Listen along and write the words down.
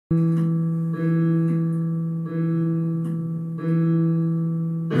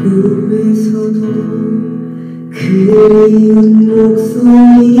꿈에서도 그리운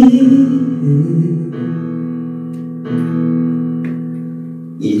목소리는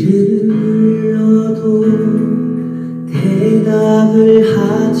이름을 불러도 대답을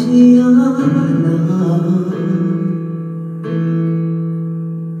하지 않아.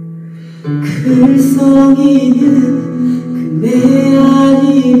 글썽이는 그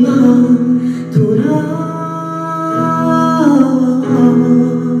메아리만 돌아와.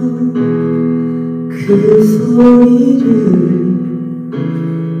 그 소리를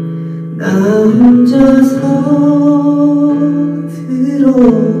나 혼자서 들어.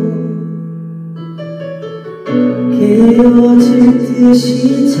 깨어질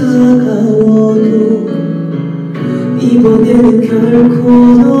듯이 차가워도 이번에는 결코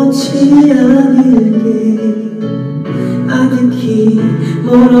놓지 않을게. 아득히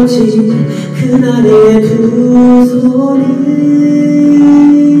멀어진 그날의 두 손을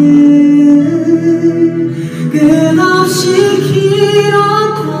끝없이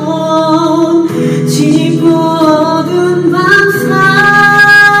길었던 짙고 어두운 밤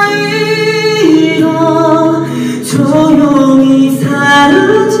사이로 조용히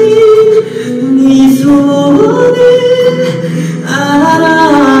사라진 네 손을 알아.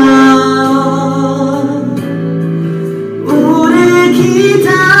 오래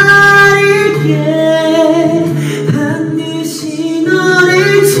기다릴게. 반드시 너를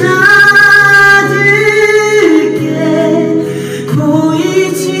찾을게.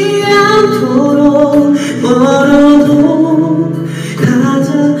 보이지 않도록 멀어도 가자.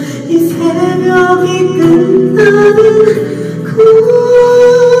 이 새벽이 끝나는 곳으로.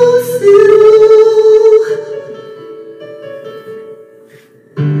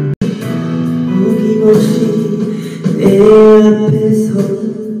 어김없이 내 앞에 선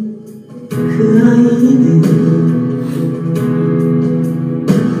그 아이는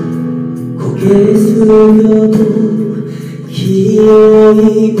고개 숙여도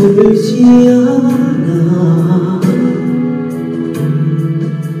기어이 울지 않아.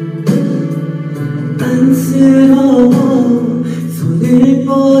 안쓰러워 손을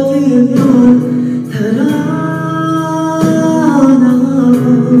뻗으면 달아나.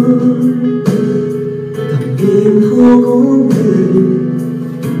 텅빈 허공을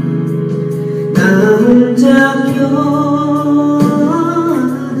나 혼자 껴안아.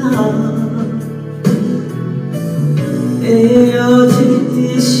 에어질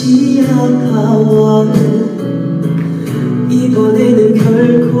듯이 아까워도 이번에는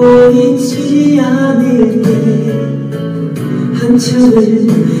결코 잊지 않을게. 한참을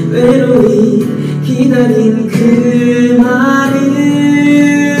외로이 기다린 그 말을